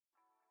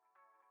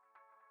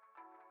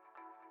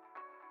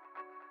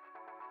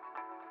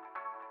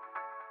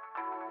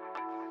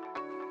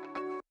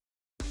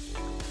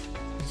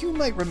You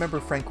might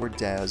remember Frank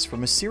Ordaz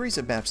from a series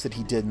of maps that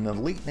he did in the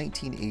late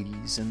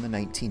 1980s and the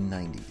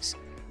 1990s.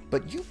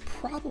 But you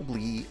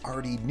probably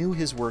already knew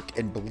his work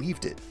and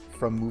believed it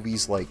from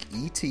movies like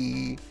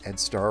E.T. and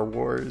Star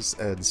Wars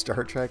and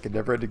Star Trek and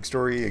Neverending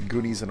Story and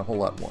Goonies and a whole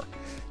lot more.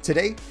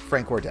 Today,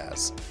 Frank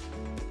Ordaz.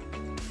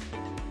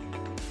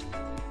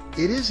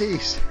 It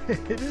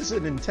is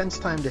an intense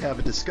time to have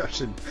a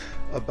discussion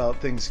about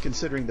things,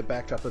 considering the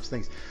backdrop of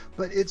things.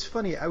 But it's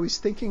funny, I was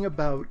thinking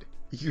about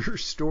your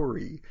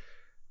story,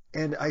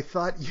 and I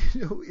thought,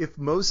 if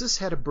Moses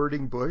had a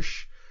burning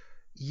bush,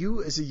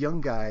 you as a young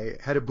guy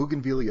had a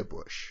bougainvillea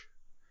bush.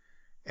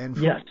 And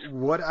from Yes.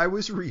 what I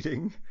was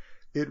reading,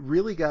 it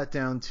really got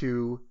down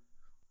to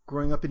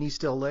growing up in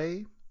East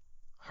LA,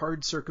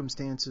 hard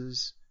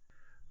circumstances,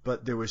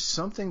 but there was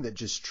something that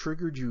just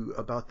triggered you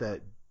about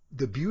that,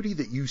 the beauty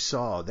that you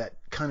saw, that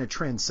kind of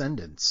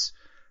transcendence,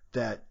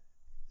 that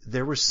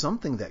there was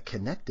something that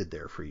connected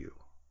there for you.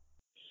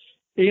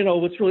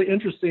 What's really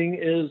interesting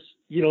is,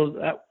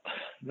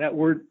 that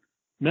word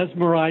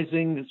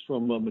mesmerizing is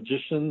from a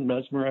magician,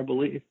 Mesmer, I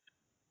believe.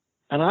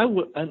 And I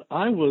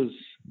was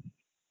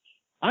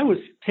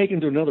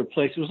taken to another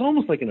place. It was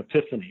almost like an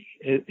epiphany.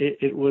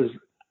 It was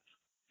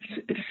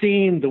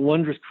seeing the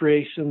wondrous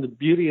creation, the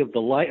beauty of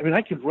the light. I mean,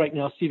 I could right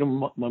now see it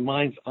in my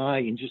mind's eye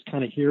and just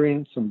kind of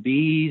hearing some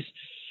bees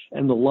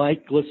and the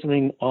light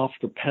glistening off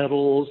the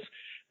petals.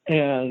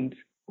 And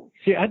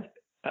see, I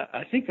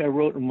think I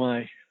wrote in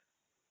my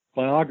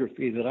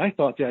biography that I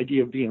thought the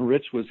idea of being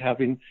rich was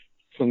having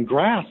some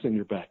grass in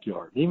your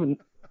backyard. We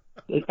didn't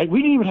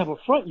even have a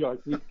front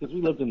yard because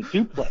we lived in a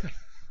duplex.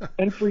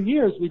 And for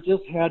years, we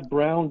just had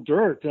brown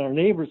dirt, and our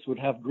neighbors would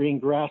have green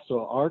grass,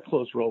 so our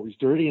clothes were always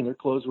dirty and their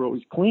clothes were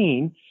always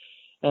clean.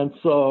 And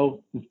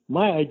so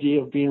my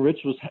idea of being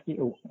rich was,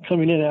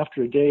 coming in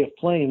after a day of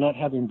playing, not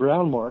having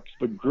brown marks,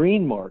 but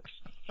green marks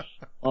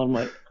on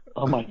my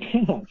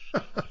pants.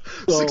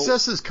 So,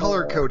 success is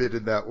color-coded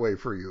in that way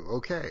for you.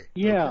 Okay.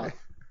 Yeah. Okay.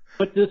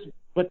 But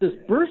this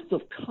burst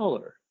of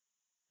color,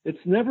 it's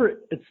never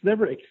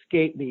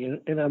escaped me,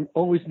 and I'm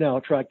always now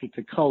attracted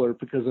to color,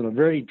 because in a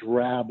very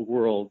drab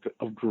world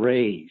of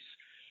grays,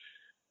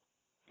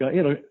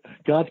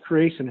 God's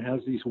creation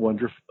has these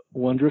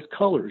wondrous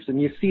colors, and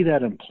you see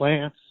that in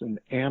plants and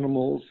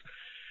animals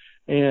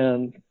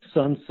and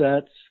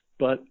sunsets.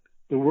 But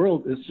the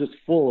world is just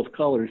full of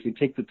colors. You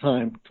take the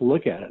time to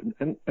look at it,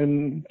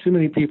 and too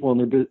many people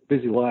in their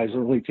busy lives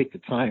don't really take the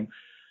time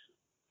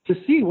to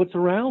see what's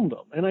around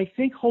them. And I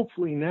think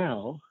hopefully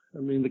now,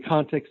 the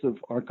context of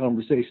our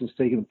conversations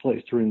taking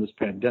place during this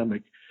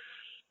pandemic,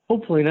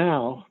 hopefully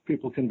now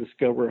people can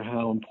discover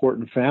how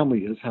important family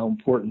is, how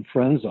important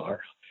friends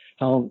are,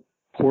 how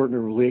important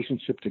a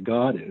relationship to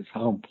God is,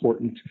 how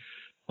important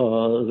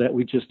that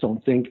we just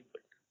don't think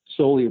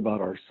solely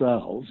about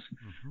ourselves,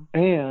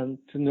 and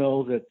to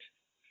know that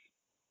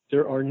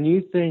there are new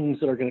things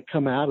that are going to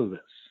come out of this.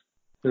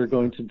 There are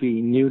going to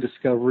be new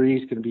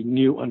discoveries, going to be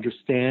new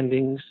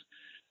understandings,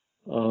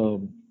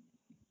 and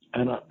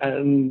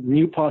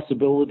new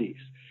possibilities.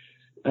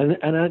 And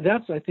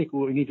that's, I think,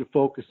 what we need to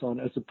focus on,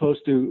 as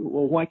opposed to,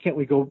 well, why can't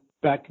we go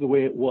back to the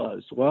way it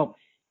was? Well,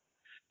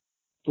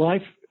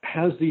 life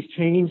has these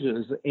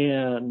changes,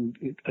 and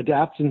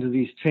adapting to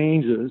these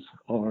changes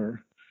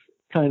are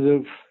kind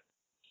of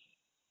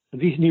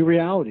these new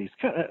realities.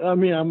 I'm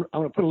going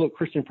to put a little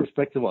Christian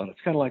perspective on it.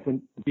 It's kind of like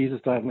when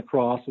Jesus died on the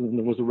cross and then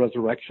there was a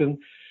resurrection.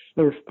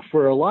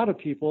 For a lot of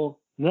people,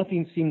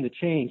 nothing seemed to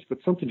change, but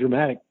something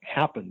dramatic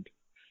happened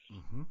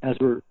as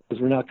we're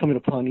now coming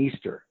upon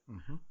Easter.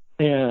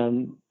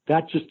 And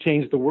that just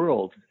changed the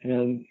world.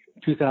 And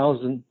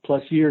 2,000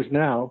 plus years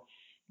now,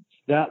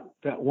 that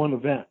one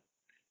event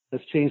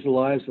has changed the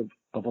lives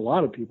of a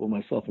lot of people,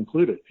 myself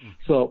included.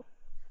 So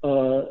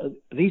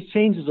these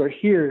changes are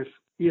here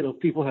if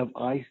people have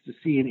eyes to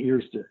see and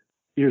ears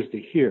to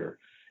hear.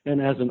 And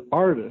as an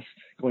artist,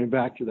 going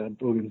back to that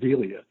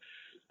bougainvillea,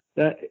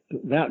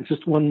 that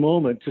just one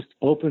moment just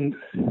opened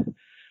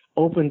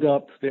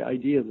up the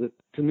idea that,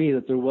 to me,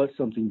 that there was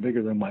something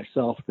bigger than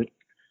myself that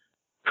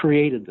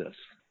created this.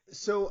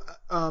 So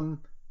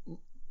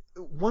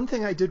one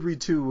thing I did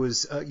read too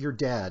was your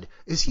dad.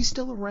 Is he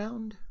still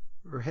around,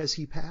 or has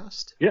he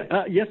passed?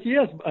 Yeah, yes, he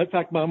is. In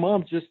fact, my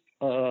mom just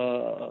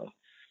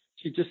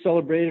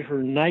celebrated her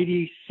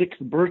 96th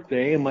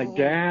birthday, and my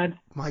dad.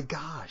 My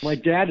gosh. My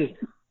dad is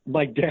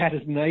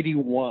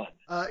 91.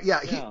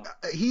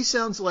 He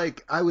sounds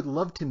like I would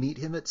love to meet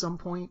him at some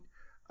point,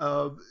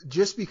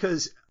 just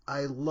because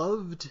I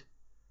loved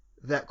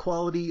that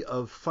quality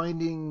of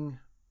finding.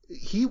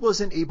 He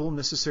wasn't able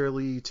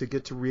necessarily to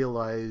get to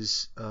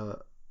realize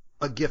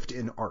a gift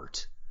in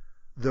art,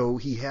 though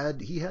he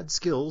had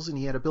skills and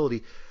he had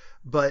ability.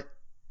 But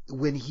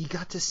when he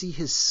got to see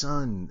his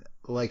son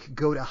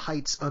go to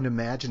heights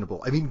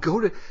unimaginable,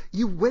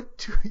 you went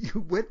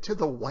to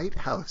the White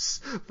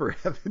House, for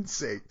heaven's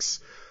sakes.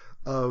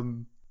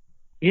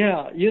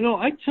 Yeah,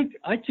 I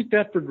took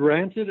that for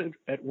granted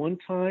at one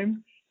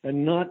time,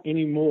 and not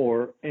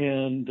anymore.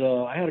 And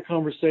I had a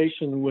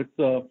conversation with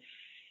a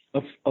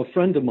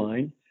friend of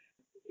mine.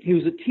 He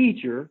was a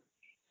teacher,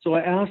 So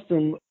I asked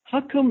him,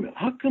 how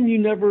come you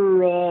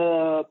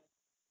never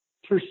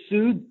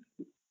pursued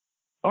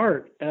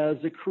art as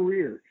a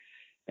career?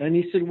 And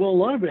he said, well, a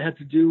lot of it had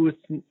to do with,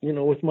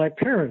 with my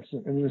parents,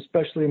 and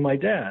especially my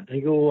dad. I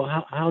go,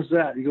 well, how's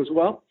that? He goes,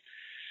 well,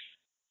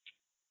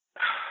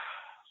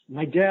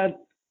 my dad,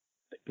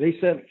 they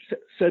said,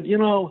 you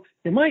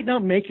might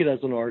not make it as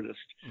an artist,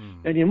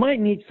 and you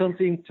might need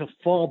something to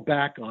fall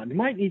back on. You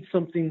might need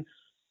something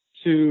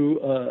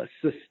to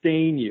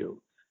sustain you.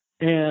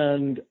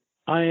 And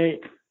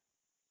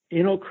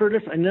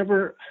Curtis, I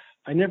never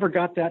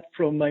got that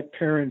from my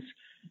parents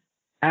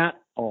at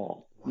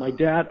all. Wow. My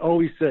dad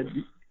always said,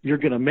 you're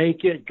going to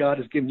make it. God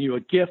has given you a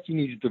gift. You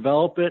need to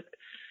develop it,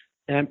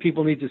 and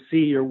people need to see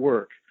your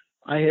work.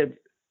 I have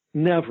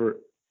never,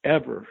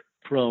 ever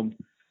from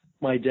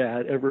my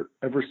dad ever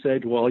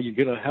said, well, you're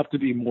going to have to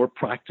be more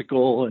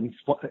practical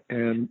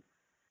and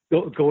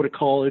go to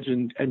college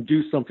and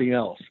do something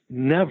else.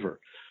 Never.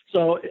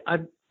 So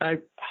I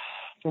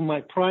from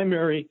my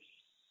primary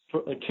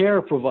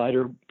care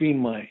provider being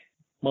my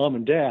mom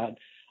and dad,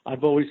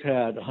 I've always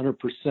had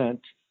 100%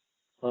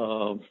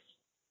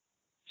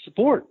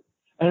 support.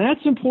 And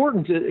that's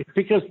important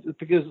because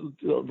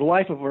the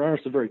life of an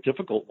artist is a very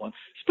difficult one,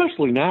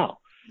 especially now.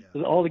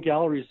 Yeah. All the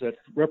galleries that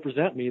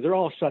represent me, they're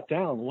all shut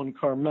down. One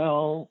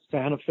Carmel,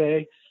 Santa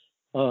Fe.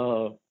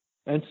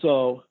 And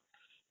so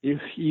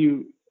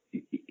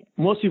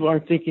most people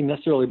aren't thinking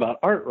necessarily about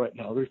art right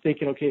now. They're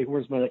thinking, okay,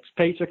 where's my next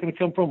paycheck going to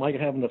come from? Am I going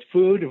to have enough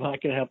food? Am I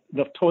going to have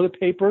enough toilet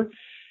paper?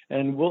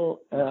 And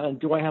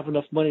do I have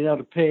enough money now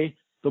to pay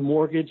the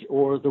mortgage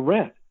or the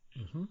rent?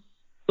 Mm-hmm.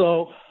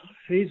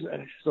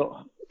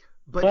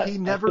 But he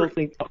never. I still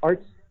think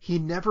art. He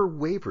never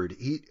wavered.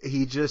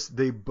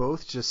 They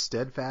both just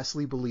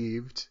steadfastly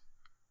believed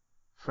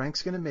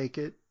Frank's going to make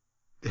it.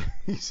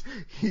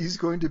 He's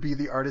going to be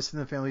the artist in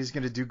the family. He's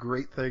going to do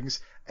great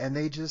things, and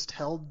they just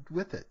held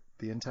with it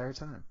the entire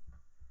time.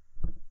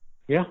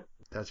 Yeah,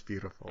 that's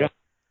beautiful. Yeah,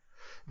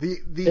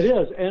 it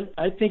is, and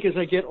I think as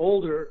I get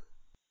older,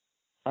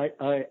 I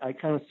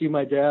kind of see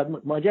my dad.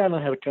 My dad and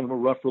I had a kind of a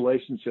rough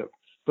relationship,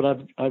 but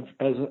I've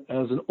as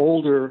an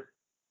older,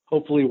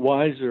 hopefully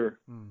wiser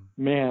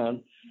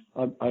man,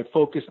 I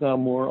focus now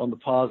more on the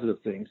positive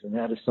things, and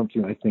that is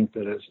something I think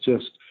that has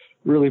just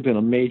really been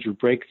a major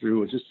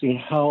breakthrough, is just seeing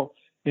how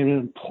an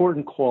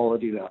important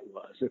quality that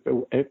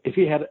was. If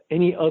he had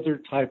any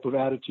other type of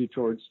attitude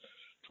towards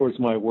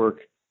my work,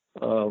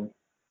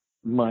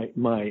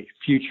 my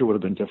future would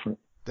have been different.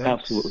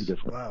 Absolutely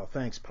different. Wow,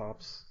 thanks,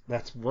 Pops.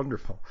 That's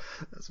wonderful.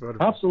 That's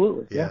wonderful.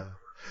 Absolutely. Yeah.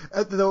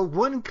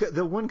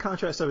 The one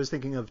contrast I was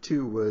thinking of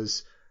too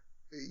was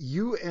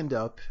you end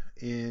up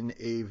in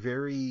a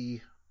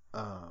very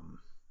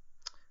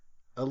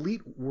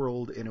elite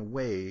world in a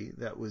way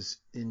that was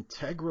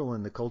integral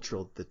in the culture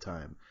at the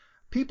time.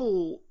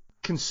 People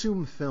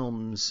consume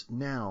films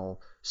now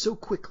so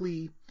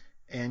quickly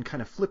and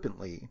kind of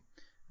flippantly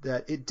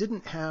that it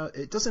doesn't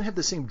have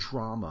the same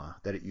drama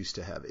that it used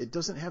to have. It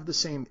doesn't have the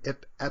same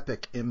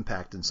epic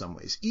impact in some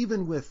ways.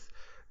 Even with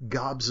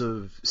gobs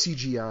of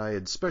CGI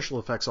and special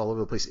effects all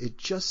over the place, it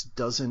just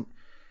doesn't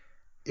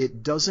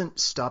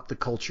stop the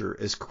culture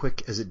as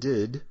quick as it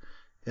did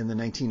in the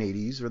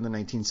 1980s or in the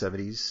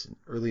 1970s,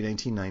 early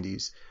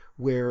 1990s,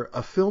 where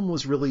a film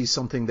was really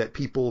something that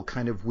people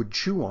kind of would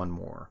chew on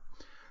more.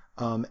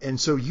 And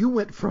so you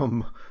went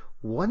from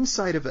one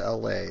side of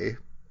LA,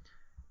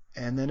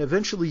 and then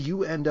eventually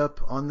you end up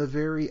on the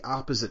very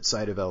opposite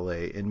side of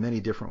LA in many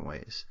different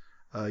ways.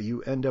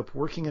 You end up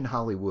working in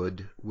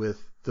Hollywood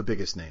with the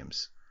biggest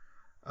names.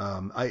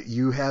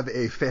 You have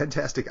a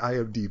fantastic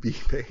IMDb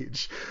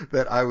page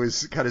that I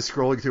was kind of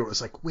scrolling through. It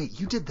was like, wait,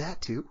 you did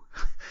that too?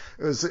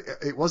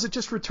 It wasn't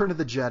just Return of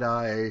the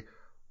Jedi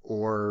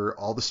or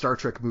all the Star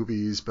Trek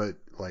movies, but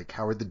like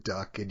Howard the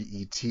Duck and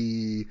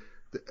E.T.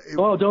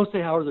 Don't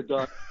say Howard the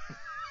Duck.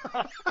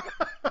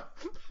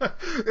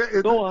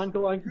 Go on.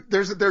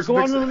 There's go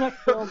on to the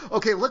next film.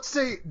 Okay, let's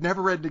say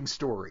Never-Ending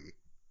Story.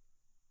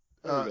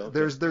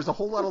 There's a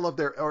whole lot of love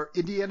there. Or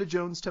Indiana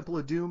Jones, Temple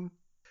of Doom.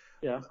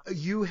 Yeah.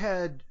 You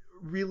had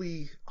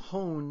really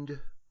honed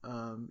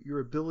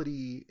your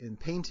ability in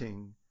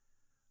painting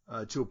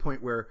to a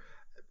point where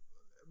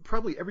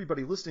probably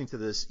everybody listening to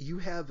this, you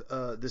have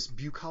this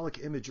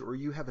bucolic image, or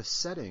you have a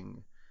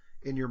setting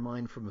in your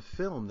mind from a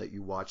film that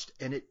you watched,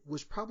 and it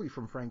was probably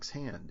from Frank's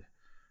hand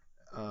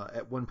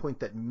at one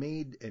point that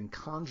made and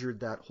conjured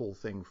that whole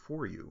thing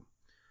for you.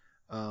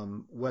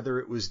 Whether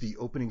it was the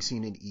opening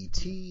scene in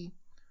E.T.,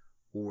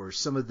 or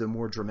some of the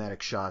more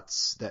dramatic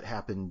shots that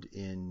happened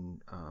in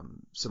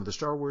some of the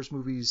Star Wars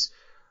movies.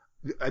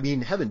 I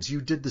mean, heavens, you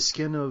did the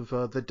skin of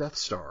the Death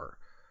Star.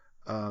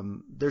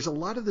 There's a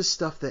lot of this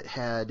stuff that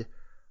had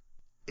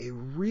a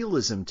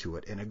realism to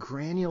it and a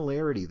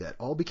granularity that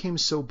all became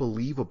so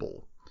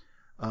believable.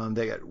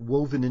 They got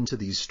woven into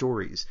these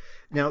stories.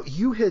 Now,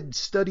 you had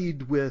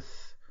studied with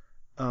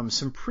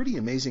some pretty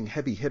amazing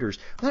heavy hitters.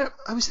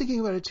 I was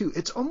thinking about it too.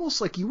 It's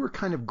almost like you were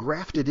kind of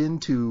grafted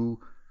into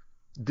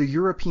the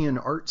European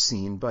art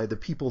scene by the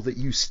people that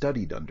you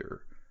studied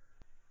under.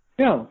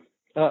 Yeah.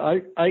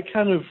 I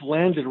kind of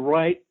landed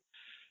right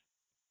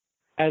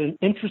at an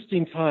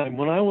interesting time.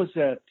 When I was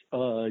at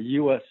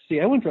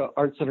USC, I went to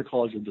Art Center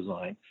College of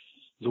Design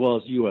as well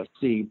as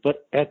USC.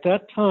 But at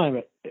that time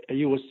at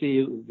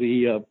USC,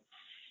 the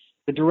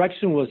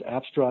direction was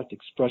abstract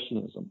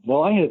expressionism.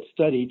 Well, I had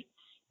studied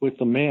with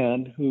a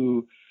man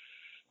who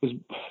was,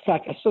 in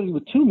fact, I studied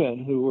with two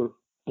men who were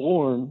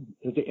born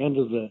at the end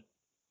of the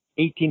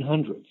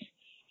 1800s.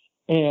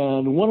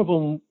 And one of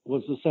them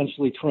was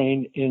essentially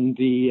trained in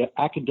the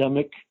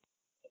academic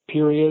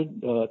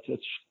period at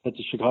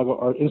the Chicago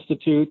Art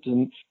Institute,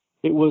 and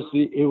it was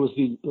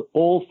the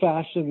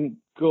old-fashioned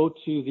go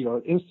to the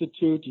Art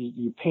Institute.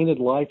 You painted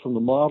live from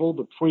the model,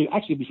 but before you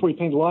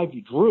painted live,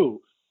 you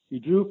drew. You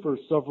drew for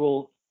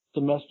several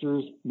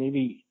semesters,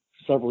 maybe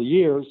several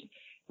years,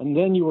 and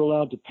then you were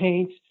allowed to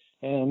paint.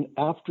 And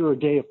after a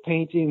day of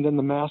painting, then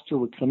the master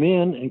would come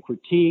in and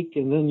critique,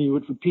 and then you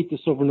would repeat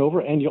this over and over,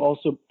 and you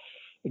also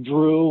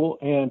drew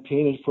and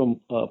painted from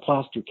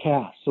plaster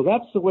cast. So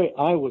that's the way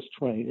I was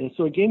trained. And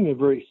so it gave me a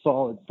very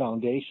solid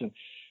foundation.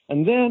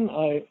 And then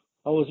I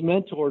was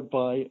mentored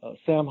by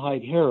Sam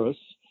Hyde Harris,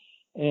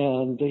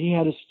 and he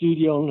had a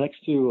studio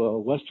next to a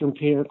Western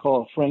painter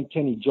called Frank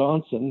Kenny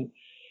Johnson,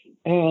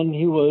 and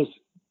he was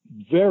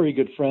very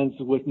good friends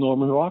with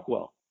Norman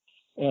Rockwell.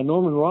 And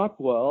Norman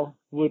Rockwell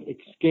would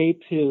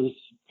escape his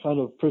kind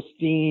of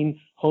pristine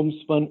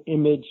homespun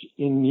image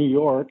in New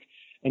York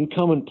and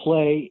come and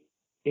play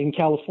in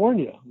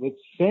California with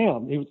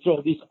Sam. He would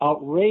throw these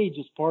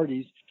outrageous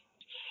parties.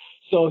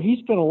 So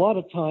he spent a lot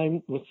of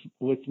time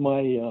with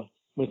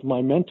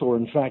my mentor.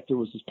 In fact, there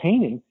was this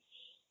painting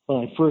when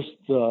I first,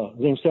 his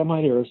name Sam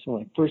Hyde Harris,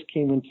 when I first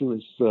came into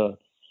his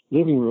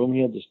living room.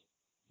 He had this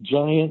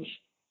giant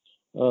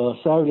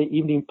Saturday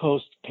Evening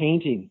Post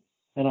painting,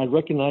 and I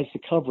recognized the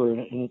cover,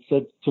 and it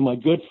said, "To my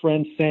good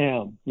friend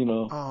Sam,"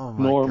 Oh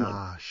my Norman.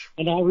 gosh.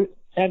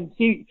 And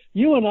see,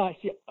 you and I,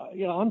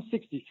 I'm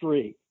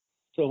 63.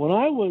 So when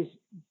I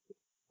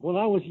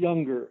was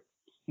younger,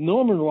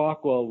 Norman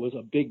Rockwell was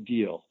a big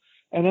deal.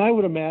 And I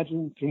would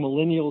imagine to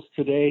millennials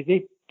today,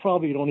 they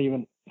probably don't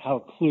even have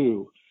a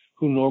clue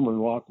who Norman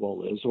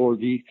Rockwell is, or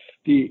the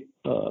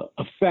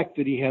effect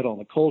that he had on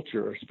the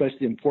culture, especially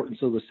the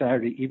importance of the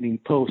Saturday Evening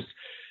Post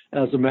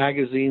as a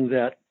magazine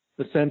that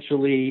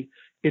essentially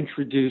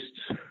introduced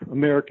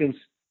Americans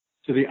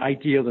to the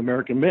idea of the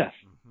American myth.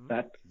 Mm-hmm.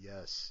 That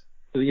yes.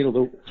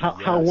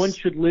 How one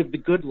should live the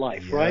good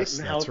life, yes, right?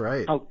 And that's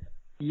right. How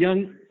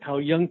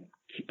young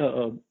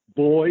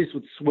boys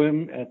would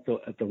swim at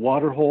the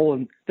water hole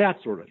and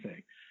that sort of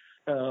thing.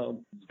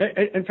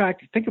 In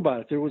fact, think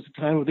about it. There was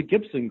a time with the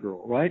Gibson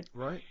girl, right?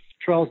 Right.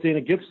 Charles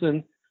Dana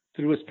Gibson,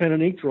 through his pen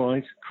and ink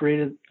drawings,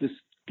 created this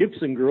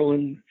Gibson girl,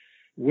 and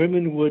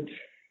women would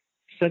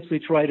essentially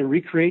try to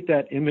recreate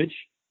that image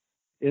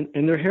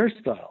in their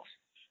hairstyles.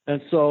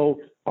 And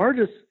so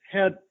artists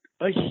had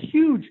a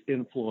huge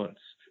influence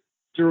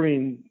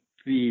during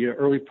the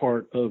early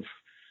part of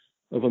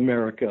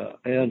America.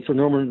 And so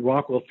Norman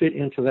Rockwell fit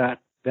into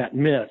that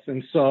myth.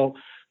 And so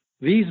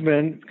these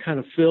men kind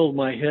of filled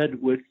my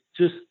head with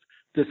just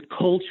this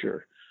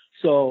culture.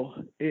 So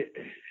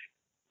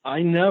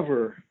I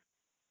never,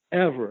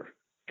 ever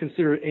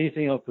considered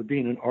anything else but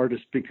being an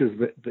artist, because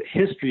the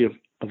history of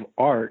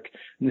art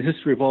and the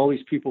history of all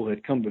these people that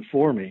had come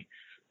before me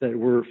that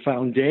were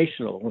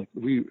foundational.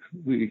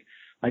 Like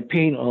I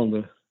paint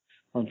on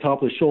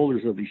top of the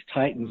shoulders of these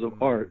titans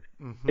of art.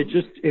 Mm-hmm.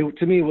 It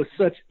to me, it was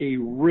such a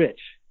rich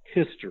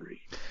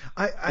history.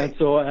 And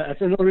so that's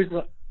another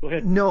reason. Go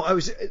ahead. No,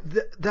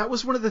 that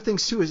was one of the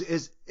things too,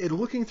 is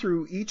looking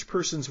through each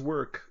person's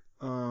work,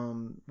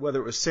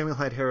 whether it was Samuel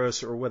Hyde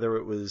Harris or whether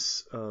it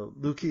was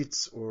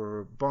Lukic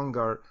or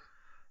Bongart,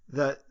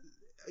 that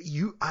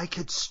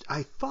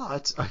I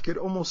thought I could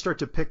almost start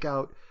to pick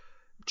out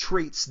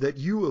traits that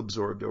you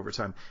absorbed over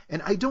time.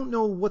 And I don't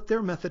know what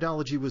their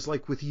methodology was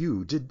like with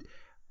you.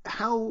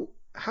 How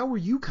were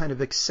you kind of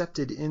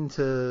accepted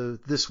into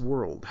this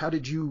world? How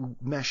did you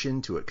mesh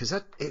into it? Because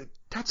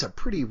that's a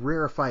pretty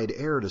rarefied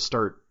air to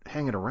start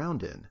hanging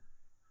around in.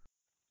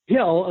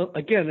 Yeah, well,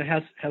 again, it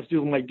has to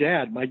do with my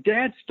dad. My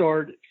dad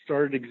started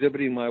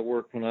exhibiting my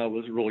work when I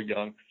was real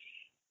young.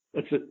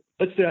 Let's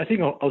say I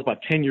think I was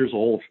about 10 years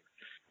old.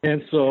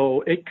 And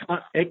so it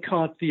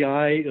caught the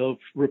eye of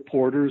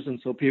reporters, and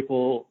so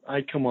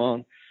I'd come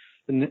on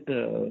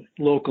the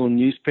local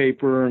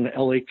newspaper and the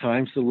LA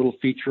Times, a little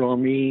feature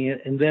on me,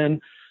 and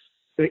then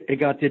it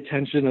got the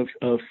attention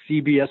of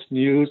CBS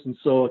News, and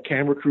so a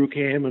camera crew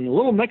came, and a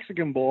little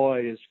Mexican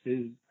boy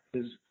is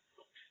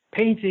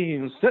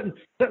painting and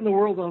setting the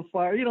world on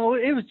fire. It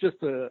was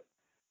just a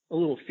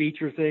little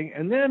feature thing,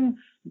 and then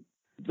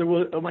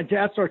my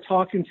dad started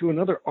talking to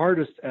another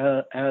artist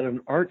at an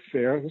art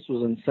fair. This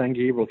was in San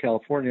Gabriel,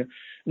 California. And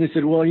they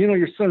said, well,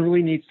 your son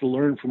really needs to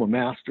learn from a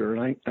master.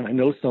 And I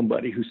know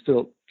somebody who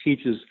still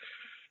teaches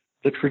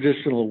the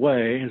traditional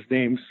way. His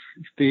name's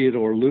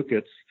Theodore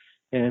Lukic.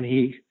 And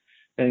he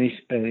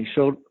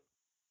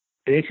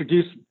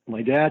introduced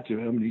my dad to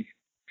him. And he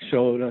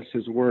showed us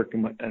his work.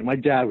 And my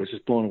dad was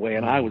just blown away,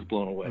 and I was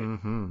blown away.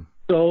 Mm-hmm.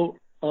 So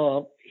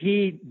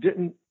he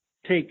didn't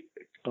take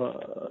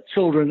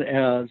children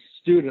as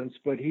students,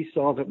 but he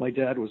saw that my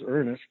dad was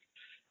earnest,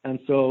 and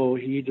so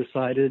he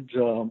decided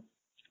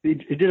he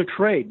did a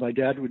trade. My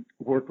dad would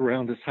work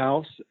around his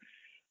house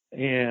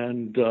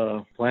and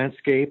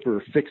landscape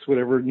or fix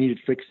whatever needed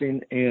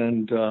fixing,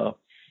 and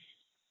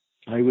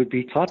I would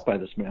be taught by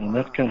this man. And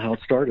that's kind of how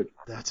it started.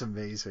 That's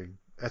amazing.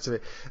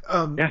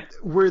 Yeah.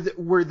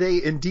 Were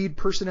they indeed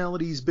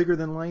personalities bigger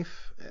than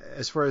life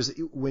as far as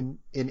when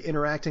in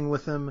interacting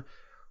with them?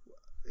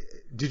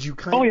 Did you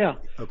kind of? Oh yeah.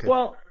 Okay.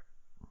 Well,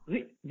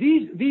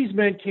 these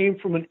men came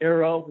from an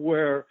era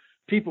where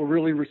people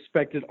really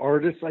respected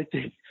artists. I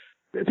think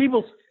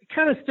people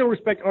kind of still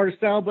respect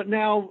artists now, but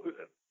now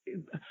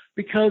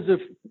because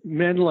of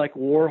men like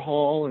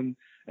Warhol and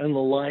the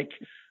like,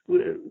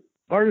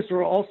 artists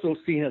are also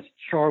seen as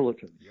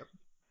charlatans. Yep.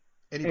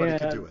 Anybody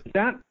can do it.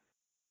 That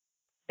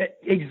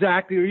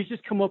exactly. Or you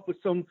just come up with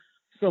some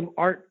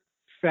art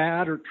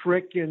fad or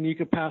trick, and you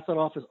can pass that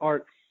off as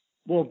art.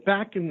 Well,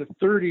 back in the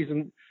 30s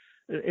and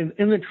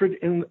in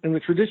the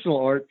traditional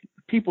art,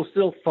 people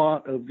still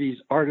thought of these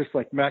artists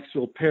like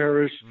Maxwell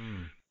Parrish,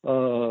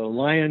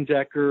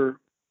 Leyendecker,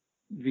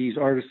 these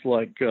artists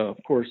like, of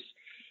course,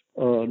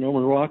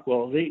 Norman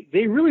Rockwell.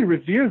 They really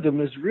revered them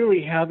as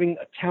really having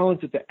a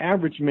talent that the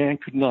average man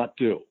could not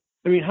do.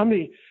 I mean, how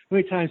many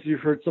times have you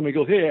heard somebody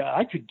go, "Hey,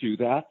 I could do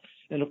that"?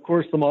 And of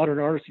course, the modern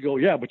artists go,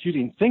 "Yeah, but you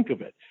didn't think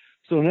of it."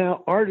 So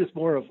now art is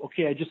more of,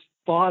 okay, I just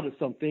thought of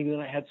something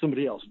and I had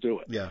somebody else do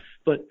it. Yeah.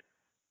 But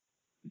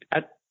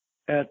at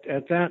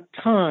that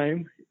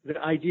time, the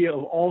idea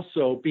of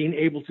also being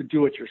able to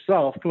do it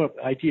yourself, come up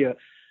with the idea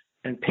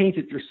and paint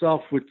it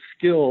yourself with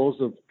skills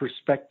of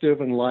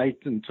perspective and light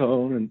and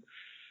tone, and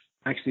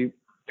actually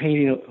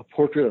painting a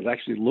portrait that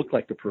actually looked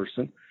like the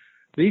person.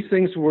 These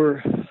things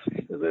were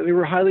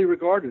highly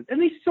regarded,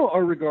 and they still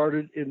are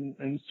regarded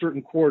in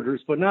certain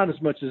quarters, but not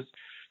as much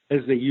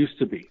as they used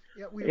to be.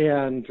 Yeah,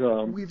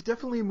 we've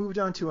definitely moved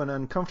on to an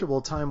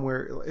uncomfortable time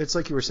where it's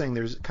like you were saying,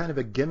 there's kind of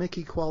a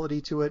gimmicky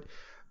quality to it,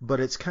 but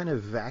it's kind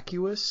of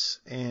vacuous,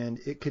 and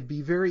it could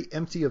be very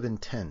empty of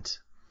intent.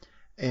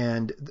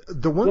 And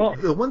the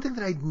one thing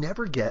that I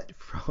never get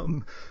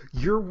from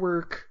your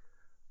work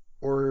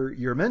or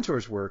your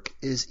mentor's work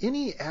is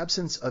any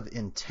absence of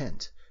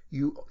intent.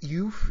 You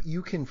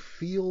can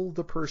feel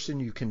the person,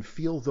 you can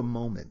feel the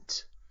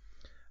moment,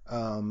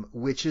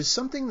 which is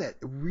something that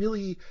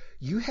really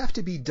you have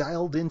to be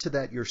dialed into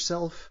that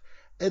yourself,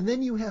 and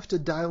then you have to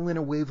dial in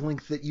a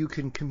wavelength that you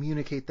can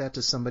communicate that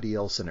to somebody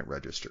else and it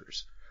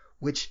registers.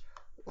 Which,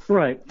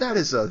 right? That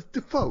is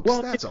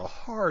that's a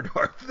hard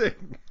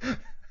thing.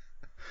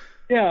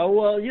 Yeah,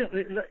 well, you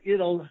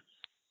know,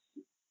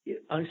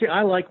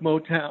 I like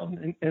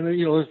Motown, and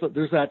you know,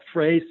 there's that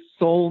phrase,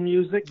 soul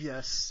music.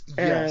 Yes.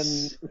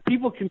 And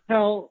people can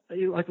tell,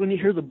 like when you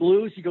hear the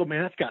blues, you go,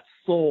 man, that's got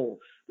soul.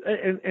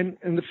 And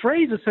the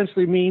phrase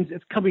essentially means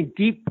it's coming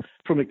deep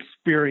from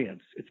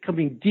experience. It's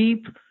coming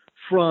deep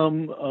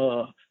from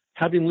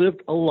having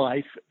lived a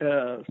life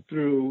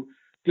through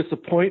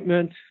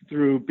disappointment,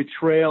 through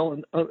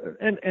betrayal,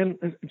 and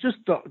just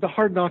the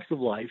hard knocks of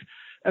life.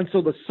 And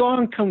so the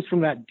song comes from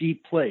that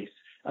deep place,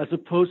 as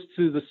opposed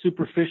to the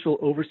superficial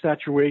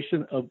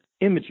oversaturation of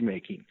image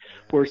making,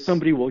 where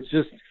somebody will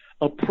just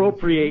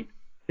appropriate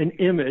an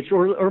image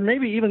or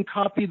maybe even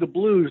copy the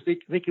blues.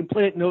 They can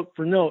play it note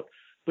for note,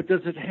 but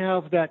does it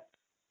have that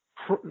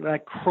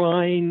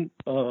crying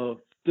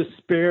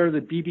despair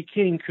that B.B.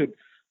 King could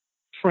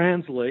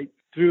translate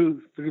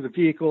through the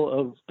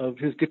vehicle of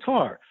his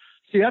guitar?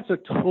 See, that's a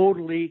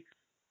totally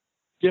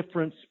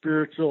different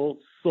spiritual,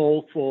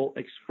 soulful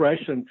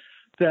expression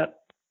that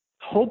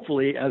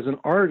hopefully as an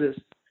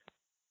artist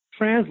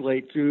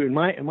translate to, in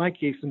my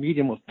case, the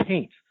medium of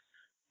paint.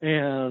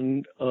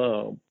 And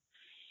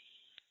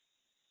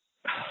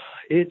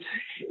it's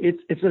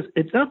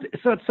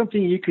not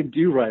something you can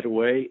do right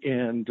away,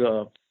 and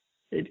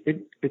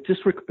it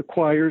just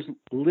requires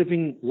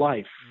living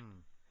life,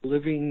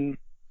 living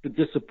the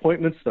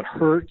disappointments, the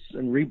hurts,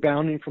 and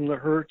rebounding from the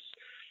hurts.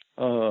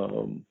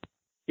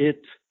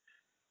 It's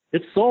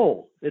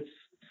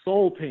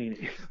soul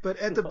painting. But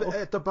at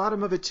the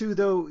bottom of it too,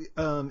 though,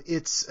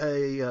 it's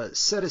a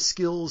set of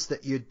skills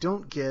that you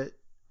don't get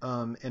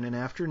in an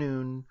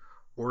afternoon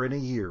or in a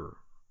year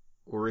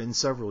or in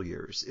several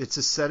years. It's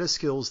a set of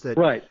skills that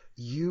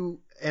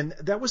and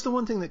that was the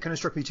one thing that kind of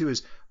struck me too,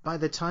 is by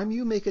the time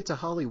you make it to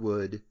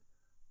Hollywood,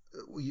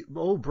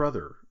 oh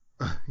brother,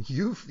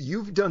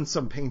 you've done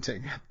some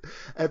painting.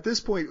 At this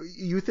point,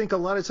 you think a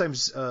lot of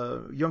times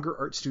younger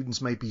art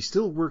students might be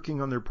still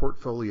working on their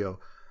portfolio.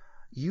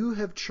 You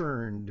have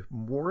churned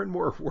more and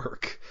more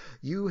work.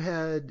 You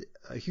had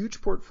a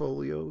huge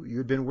portfolio. You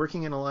had been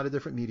working in a lot of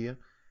different media.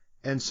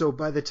 And so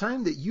by the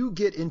time that you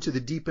get into the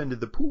deep end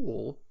of the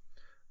pool,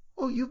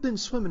 you've been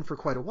swimming for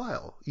quite a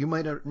while. You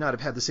might not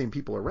have had the same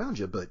people around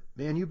you, but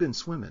man, you've been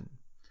swimming.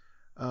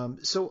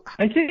 So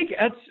I think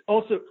that's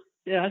also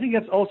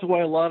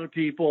why a lot of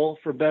people,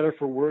 for better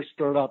for worse,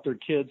 start out their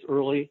kids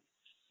early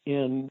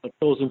in a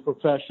chosen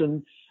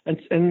profession. And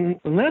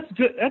that's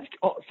good. That's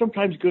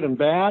sometimes good and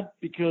bad,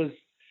 because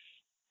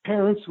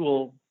parents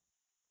will,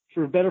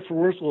 for better for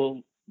worse,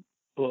 will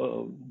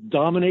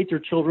dominate their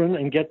children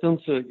and get them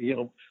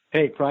to,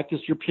 hey, practice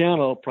your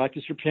piano.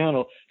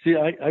 See,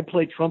 I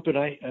played trumpet.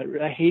 I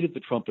hated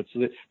the trumpet,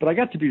 but I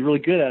got to be really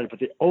good at it. But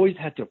they always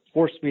had to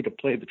force me to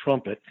play the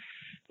trumpet,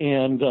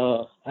 and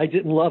I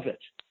didn't love it.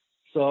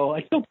 So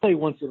I still play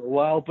once in a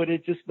while, but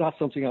it's just not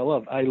something I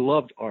loved. I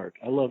loved art.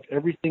 I loved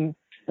everything.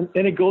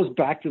 And it goes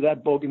back to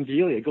that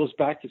bougainvillea. It goes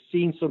back to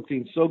seeing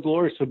something so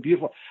glorious, so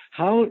beautiful.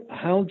 How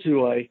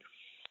do I,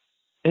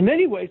 in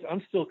many ways,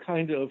 I'm still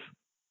kind of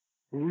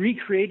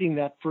recreating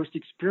that first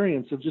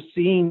experience of just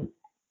seeing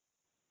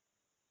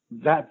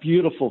that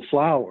beautiful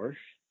flower.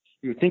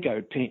 You would think I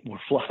would paint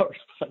more flowers,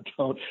 but I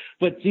don't.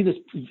 But see this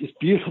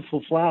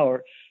beautiful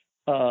flower,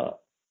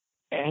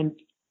 and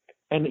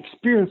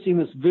experiencing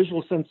this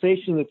visual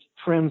sensation that's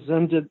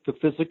transcended the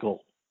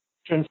physical,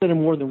 transcended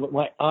more than what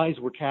my eyes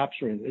were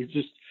capturing. It's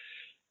just,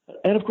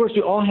 and of course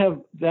we all have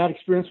that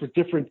experience with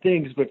different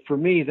things, but for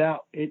me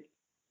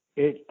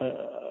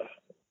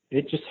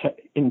it just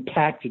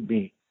impacted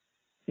me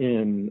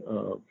in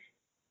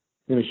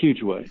a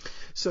huge way.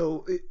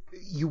 So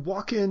you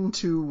walk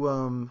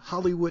into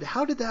Hollywood.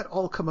 How did that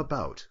all come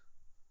about?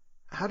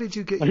 How did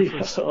you get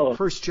your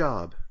first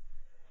job?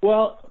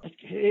 Well,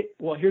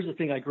 here's the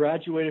thing. I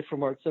graduated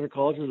from Art Center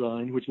College of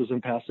Design, which was in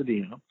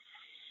Pasadena.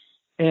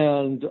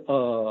 And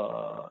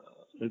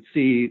let's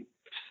see,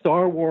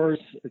 Star Wars,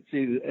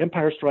 The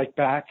Empire Strike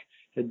Back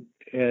had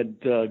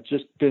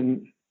just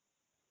been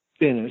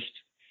finished.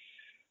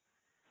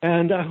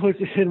 And I was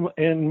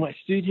in my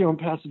studio in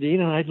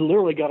Pasadena, and I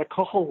literally got a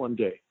call one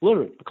day.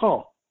 Literally, a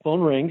call.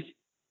 Phone rings,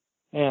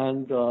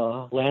 and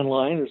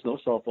landline. There's no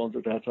cell phones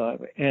at that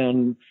time.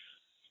 And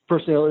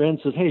person on the other end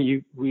says, hey,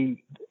 you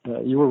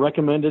were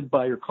recommended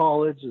by your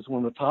college as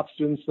one of the top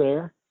students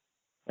there.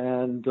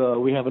 And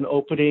we have an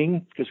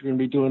opening because we're going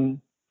to be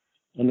doing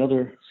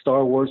another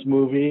Star Wars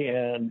movie.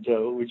 And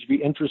would you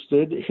be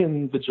interested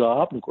in the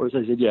job? And of course,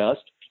 I said yes.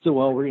 So,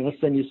 well, we're going to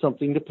send you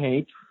something to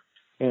paint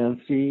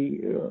and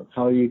see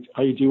how you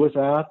do with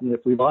that. And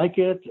if we like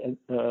it,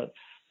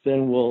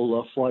 then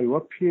we'll fly you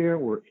up here.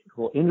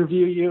 We'll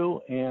interview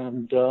you,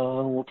 and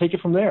we'll take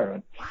it from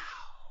there.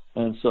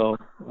 And so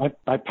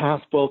I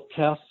passed both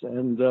tests,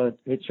 and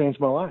it changed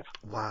my life.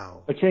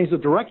 Wow! It changed the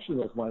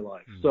direction of my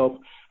life. Mm-hmm. So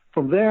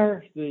from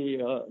there,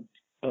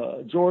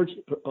 George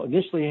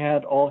initially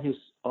had all his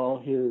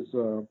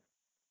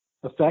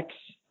effects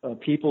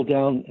people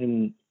down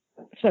in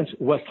essentially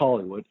West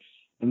Hollywood,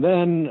 and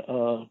then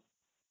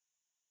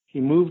he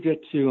moved it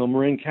to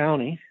Marin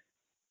County.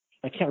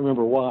 I can't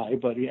remember why,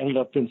 but he ended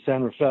up in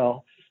San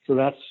Rafael. So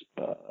that's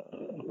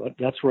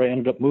where I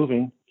ended up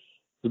moving,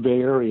 the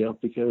Bay Area,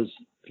 because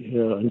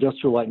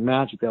Industrial Light and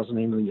Magic, that was the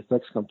name of the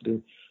effects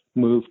company,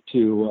 moved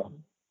to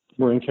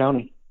Marin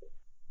County.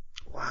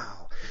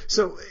 Wow.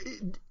 So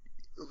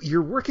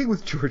you're working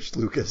with George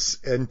Lucas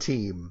and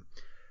team.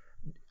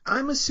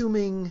 I'm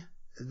assuming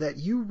that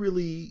you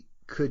really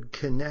could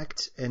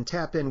connect and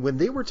tap in when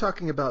they were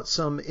talking about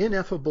some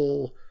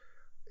ineffable,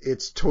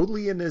 it's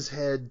totally in his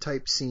head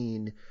type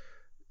scene.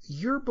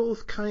 You're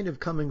both kind of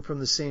coming from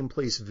the same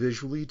place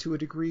visually to a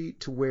degree,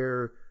 to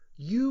where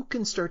you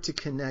can start to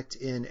connect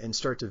in and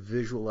start to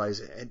visualize,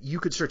 and you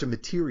could start to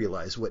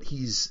materialize what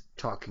he's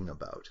talking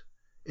about.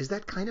 Is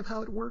that kind of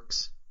how it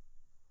works?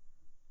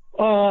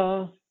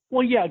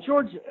 Well, yeah,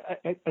 George,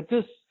 at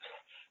this,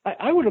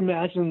 I would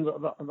imagine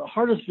the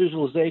hardest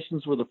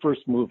visualizations were the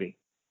first movie.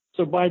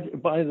 So by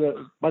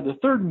the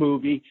third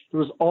movie, there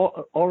was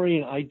already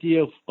an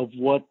idea of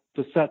what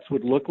the sets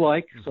would look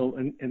like. So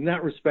in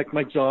that respect,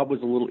 my job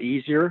was a little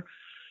easier.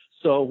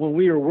 So when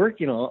we were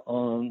working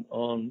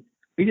on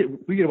we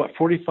did about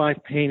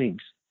 45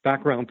 paintings,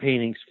 background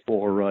paintings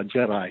for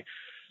Jedi.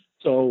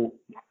 So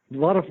a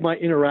lot of my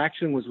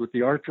interaction was with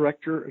the art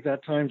director at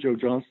that time, Joe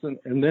Johnston,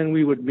 and then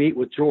we would meet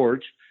with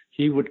George.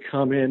 He would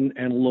come in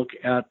and look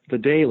at the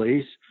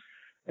dailies,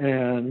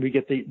 and we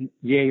get the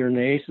yay or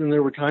nays. And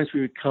there were times we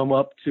would come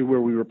up to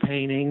where we were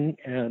painting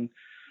and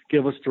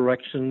give us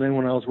direction. Then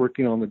when I was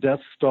working on the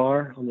Death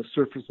Star, on the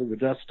surface of the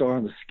Death Star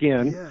on the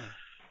skin,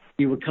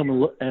 he would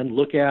come and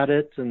look at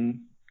it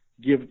and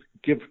give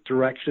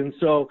direction.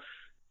 So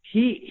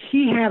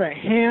he had a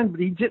hand,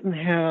 but he didn't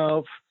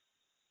have,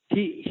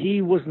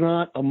 he was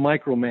not a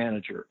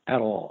micromanager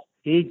at all.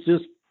 He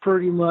just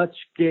pretty much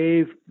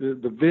gave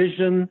the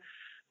vision,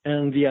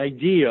 and the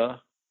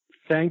idea,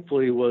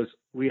 thankfully, was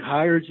we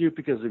hired you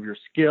because of your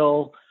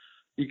skill.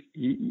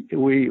 We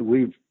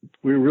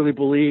really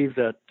believe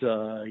that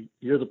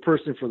you're the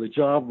person for the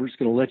job. We're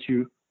going to let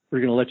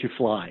you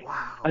fly.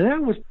 Wow. And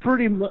that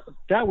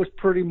was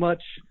pretty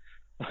much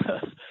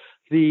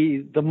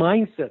the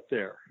mindset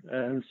there.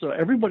 And so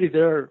everybody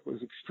there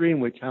was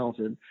extremely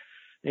talented,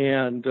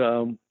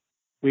 and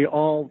we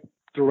all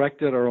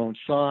directed our own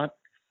shot.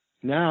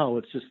 Now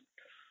it's just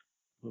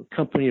a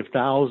company of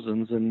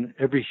thousands, and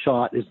every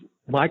shot is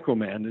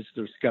micromanaged.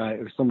 There's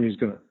somebody who's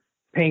going to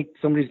paint,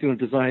 somebody's going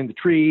to design the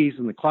trees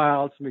and the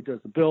clouds, somebody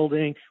does the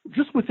building.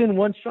 Just within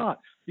one shot,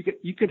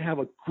 you could have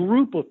a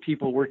group of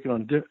people working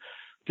on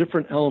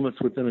different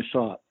elements within a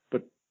shot.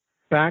 But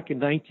back in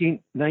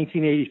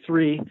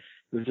 1983,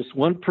 there was just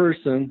one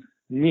person,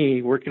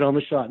 me, working on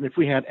the shot. And if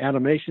we had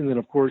animation, then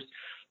of course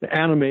the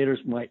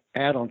animators might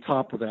add on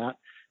top of that.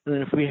 And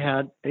then if we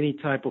had any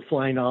type of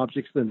flying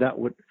objects, then that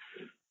would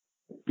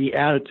be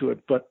added to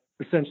it. But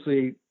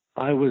essentially,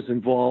 I was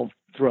involved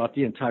throughout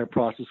the entire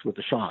process with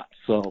the shot.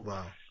 So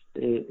wow.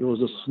 it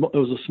was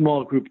a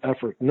small group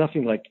effort,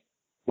 nothing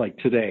like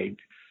today.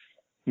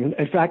 In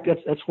fact,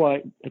 that's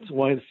why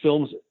the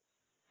films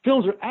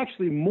are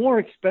actually more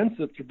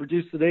expensive to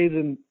produce today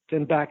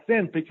than back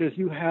then, because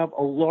you have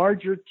a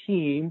larger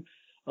team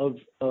of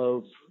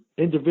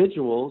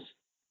individuals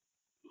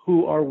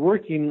who are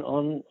working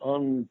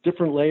on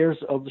different layers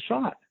of the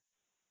shot.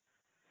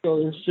 So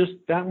there's just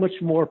that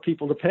much more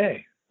people to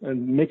pay,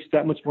 and makes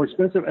that much more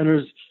expensive.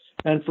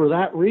 And for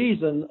that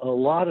reason, a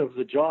lot of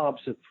the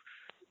jobs have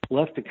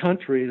left the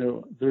country.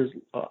 There's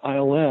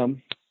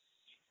ILM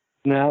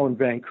now in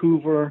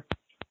Vancouver,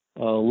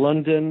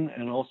 London,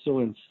 and also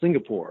in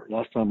Singapore,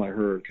 last time I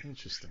heard.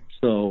 Interesting.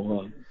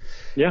 So,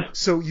 yeah.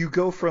 So you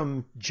go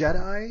from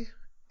Jedi,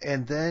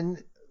 and then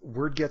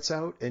word gets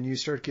out, and you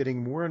start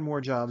getting more and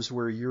more jobs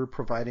where you're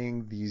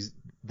providing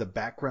the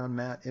background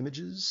matte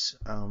images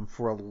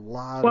for a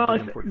lot of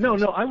important no,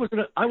 I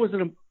was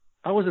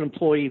an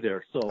employee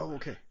there. So,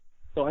 okay.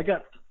 So I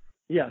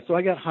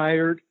got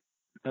hired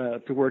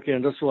to work in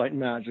Industrial Light and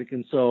Magic,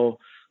 and so,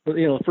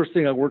 the first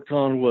thing I worked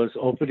on was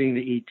opening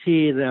the ET,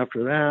 and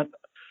after that,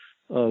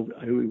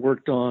 I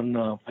worked on,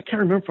 I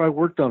can't remember if I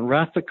worked on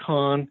Wrath of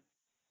Khan,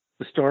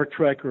 the Star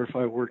Trek, or if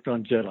I worked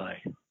on Jedi.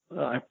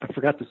 I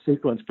forgot the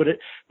sequence, but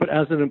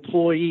as an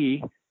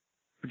employee,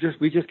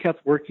 we just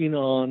kept working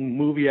on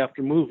movie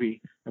after movie.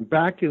 And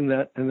back in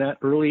that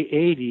early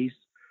 80s,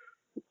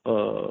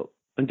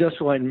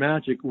 Industrial Light and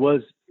Magic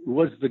was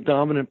the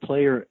dominant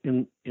player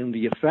in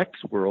the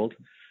effects world.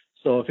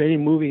 So if any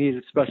movie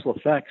needed special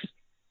effects,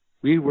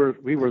 we were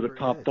the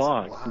top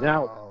dog. Wow,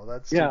 now,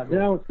 that's so cool.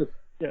 now it's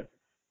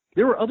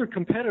there were other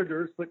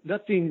competitors, but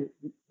nothing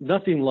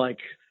like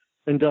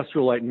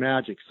Industrial Light and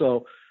Magic.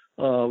 So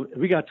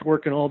we got to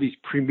work in all these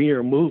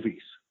premiere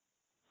movies.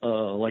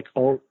 We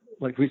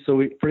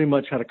pretty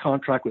much had a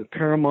contract with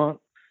Paramount.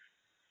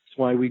 That's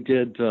why we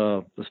did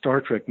the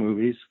Star Trek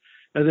movies,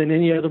 and then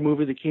any other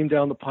movie that came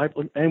down the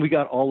pipeline. And we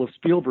got all of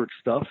Spielberg's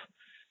stuff.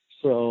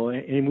 So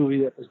any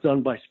movie that was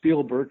done by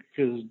Spielberg,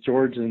 because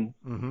George and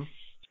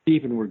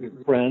Stephen were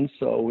good friends,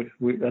 so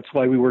that's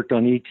why we worked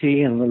on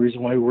E.T. and the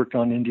reason why we worked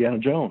on Indiana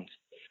Jones.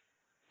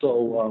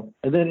 So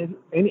and then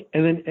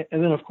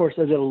of course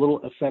I did a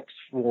little effects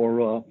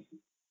for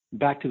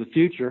Back to the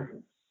Future.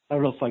 I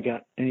don't know if I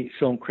got any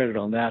film credit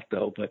on that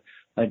though, but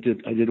I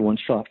did one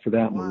shot for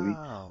that movie.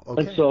 Wow.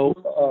 Okay. And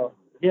so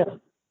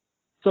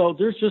so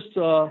there's just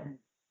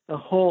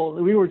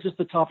we were just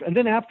the top, and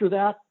then after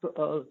that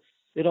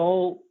it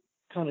all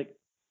kind of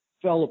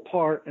fell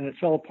apart, and it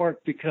fell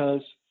apart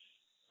because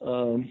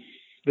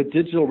the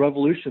digital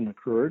revolution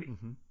occurred,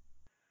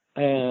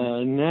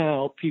 and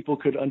now people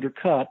could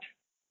undercut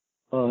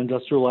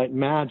Industrial Light and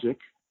Magic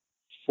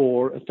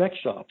for effect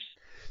shops.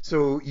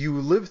 So you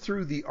lived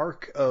through the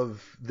arc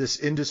of this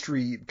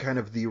industry, kind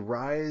of the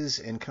rise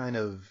and kind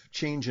of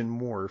change and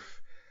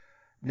morph.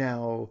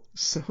 Now,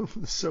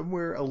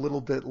 somewhere a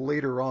little bit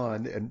later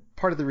on, and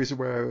part of the reason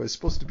why I was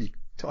supposed to be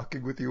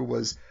talking with you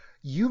was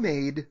you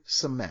made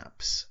some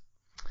maps.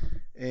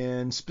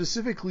 And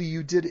specifically,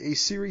 you did a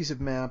series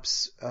of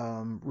maps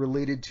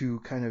related to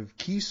kind of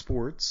key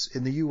sports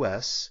in the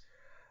U.S.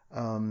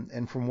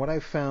 And from what I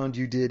found,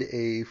 you did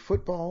a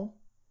football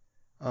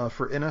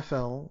for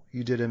NFL,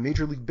 you did a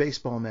Major League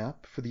Baseball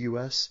map for the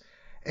U.S.,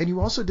 and you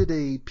also did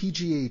a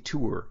PGA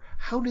Tour.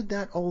 How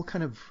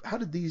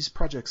did these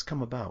projects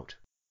come about?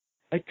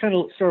 I kind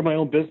of started my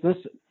own business.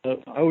 I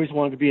always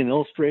wanted to be an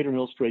illustrator and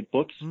illustrate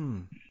books.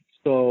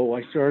 So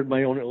I started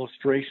my own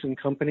illustration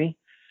company.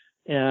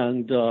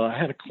 And I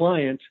had a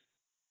client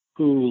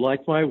who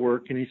liked my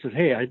work, and he said,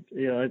 "Hey,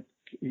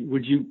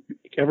 would you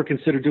ever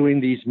consider doing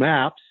these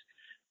maps?"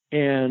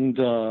 And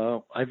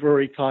I've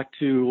already talked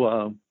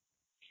to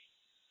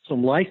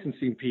some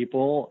licensing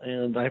people,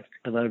 and I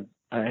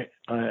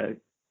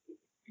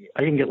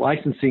can get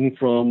licensing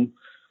from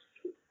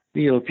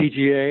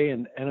PGA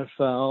and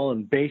NFL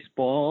and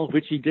baseball,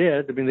 which he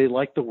did. I mean, they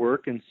liked the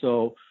work, and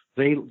so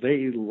they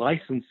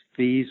licensed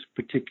these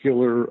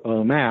particular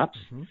maps.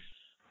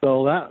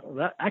 So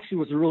that actually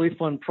was a really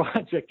fun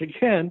project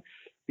again,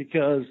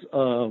 because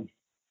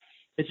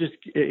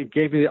it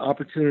gave me the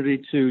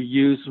opportunity to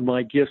use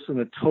my gifts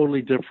in a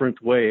totally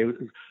different way. It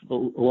was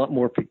a lot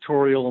more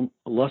pictorial and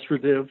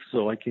illustrative,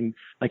 so I can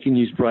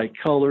use bright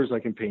colors. I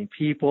can paint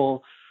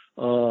people.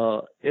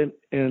 In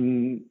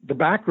the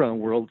background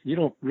world, you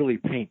don't really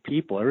paint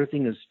people.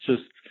 Everything is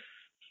just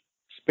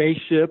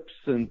spaceships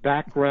and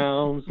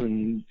backgrounds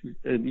and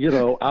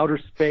outer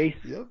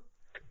space. Yep.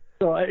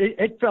 So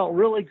it felt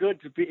really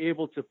good to be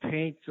able to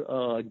paint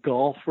a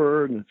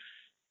golfer and a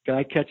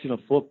guy catching a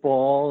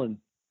football and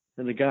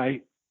the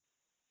guy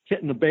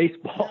hitting a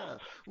baseball.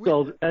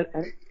 Yeah.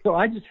 So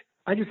I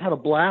just had a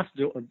blast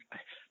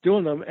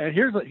doing them. And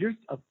here's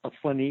a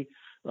funny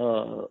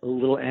a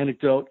little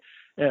anecdote.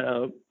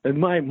 And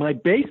my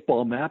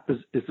baseball map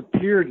has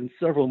appeared in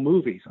several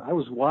movies. I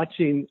was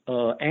watching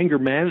Anger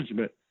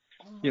Management,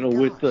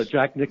 with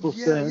Jack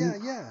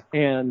Nicholson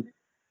and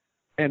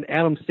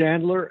Adam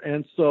Sandler,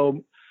 and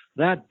so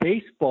that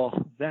baseball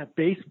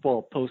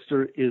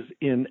poster is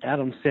in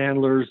Adam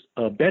Sandler's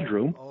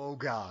bedroom. Oh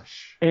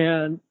gosh!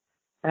 And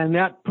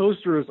that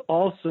poster is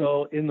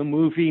also in the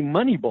movie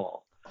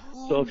Moneyball.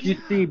 So if you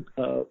see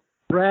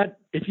Brad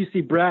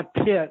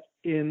Pitt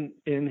in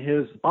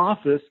his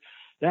office,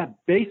 that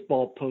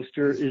baseball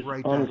poster is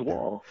right on his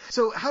wall.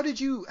 So how do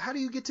you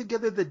get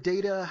together the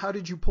data? How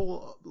did you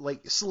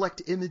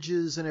select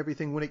images and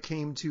everything when it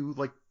came to,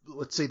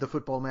 let's say, the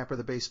football map or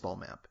the baseball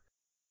map?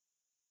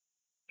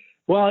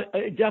 Well,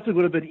 it definitely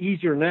would have been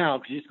easier now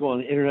because you just go on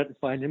the internet and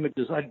find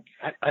images. I'd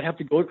have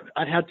to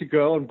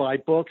go and buy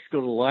books, go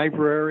to the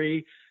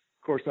library.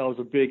 Of course, I was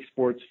a big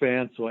sports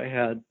fan, so I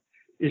had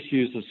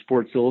issues of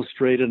Sports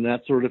Illustrated and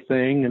that sort of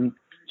thing, and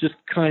just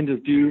kind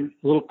of do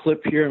a little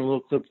clip here and a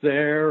little clip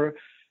there.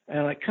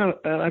 And I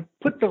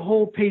put the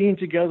whole painting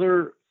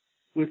together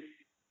with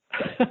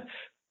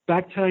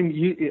that time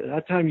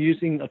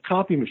using a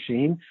copy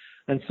machine.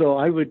 And so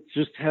I would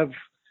just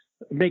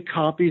make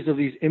copies of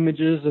these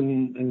images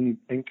and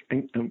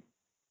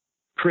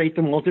create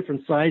them all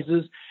different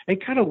sizes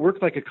and kind of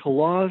work like a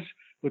collage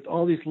with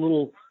all these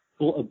little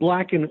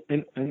black and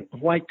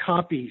white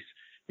copies.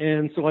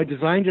 And so I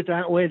designed it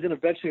that way. Then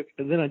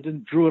I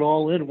drew it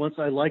all in once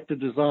I liked the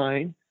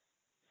design.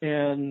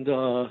 And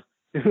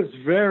it was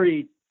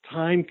very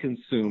time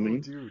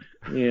consuming.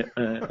 Oh, dude.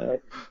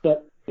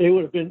 But it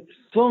would have been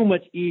so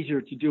much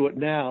easier to do it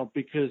now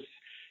because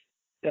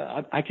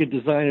I could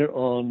design it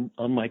on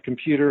my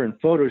computer in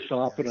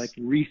Photoshop, and I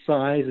can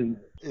resize, and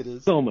it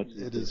is so much.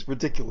 It is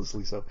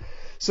ridiculously so.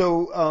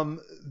 So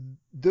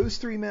those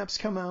 3 maps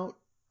come out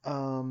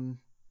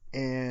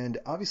and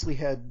obviously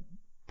had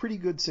pretty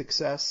good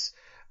success.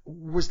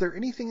 Was there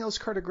anything else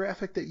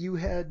cartographic that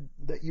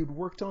you'd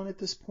worked on at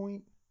this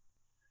point?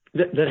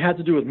 That had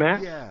to do with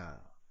maps? Yeah.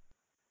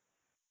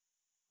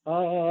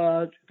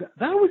 That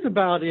was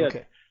about it.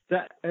 Okay.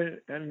 That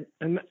and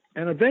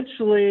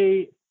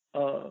eventually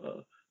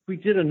we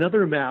did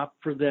another map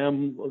for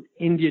them,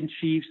 Indian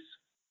chiefs.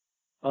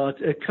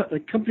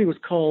 The company was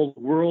called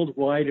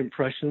Worldwide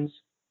Impressions,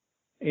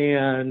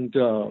 and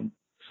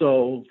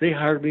so they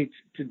hired me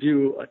to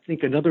do, I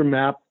think, another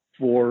map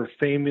for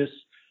famous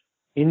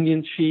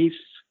Indian chiefs.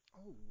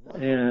 Oh, wow.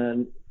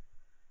 And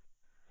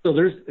so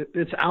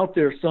it's out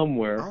there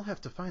somewhere. I'll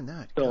have to find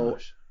that. So,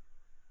 gosh.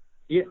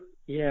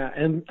 Yeah,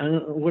 and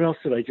what else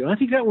did I do? I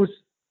think that was.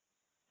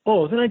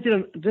 Oh, then I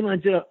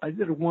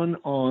did one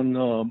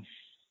on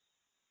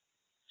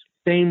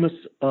famous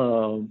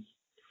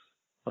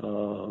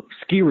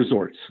ski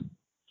resorts.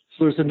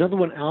 So there's another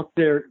one out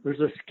there.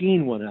 There's a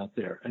skiing one out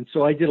there, and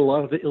so I did a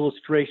lot of the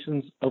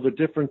illustrations of a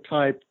different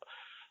type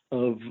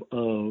of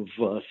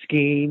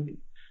skiing.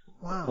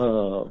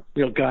 Wow.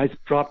 Guys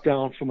drop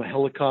down from a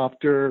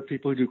helicopter,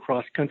 people who do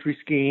cross country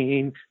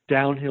skiing,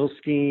 downhill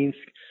skiing,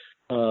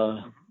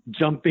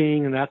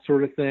 jumping, and that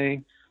sort of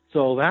thing.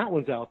 So that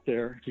one's out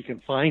there if you can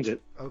find it.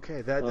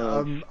 Okay, that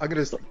I'm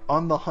gonna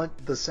on the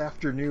hunt this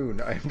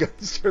afternoon. I'm gonna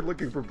start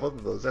looking for both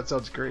of those. That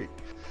sounds great.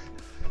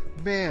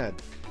 Man,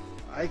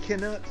 I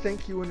cannot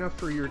thank you enough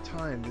for your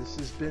time. This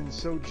has been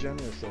so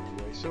generous of you.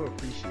 I so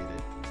appreciate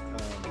it.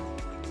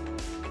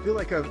 I feel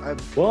like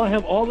I've... Well, I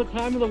have all the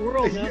time in the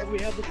world now that we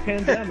have this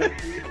pandemic.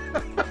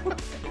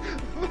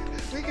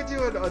 We could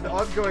do an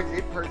ongoing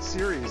 8-part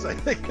series. I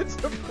think it's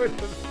a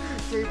point of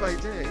day by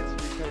day.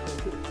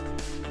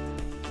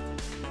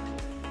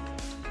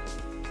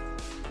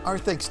 Our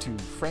thanks to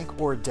Frank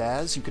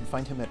Ordaz. You can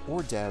find him at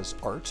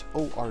ordazart,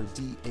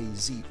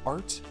 O-R-D-A-Z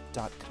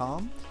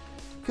art.com.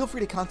 Feel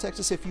free to contact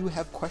us if you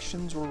have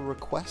questions or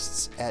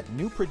requests at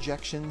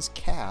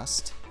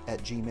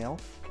newprojectionscast@gmail.com,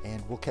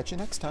 and we'll catch you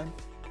next time.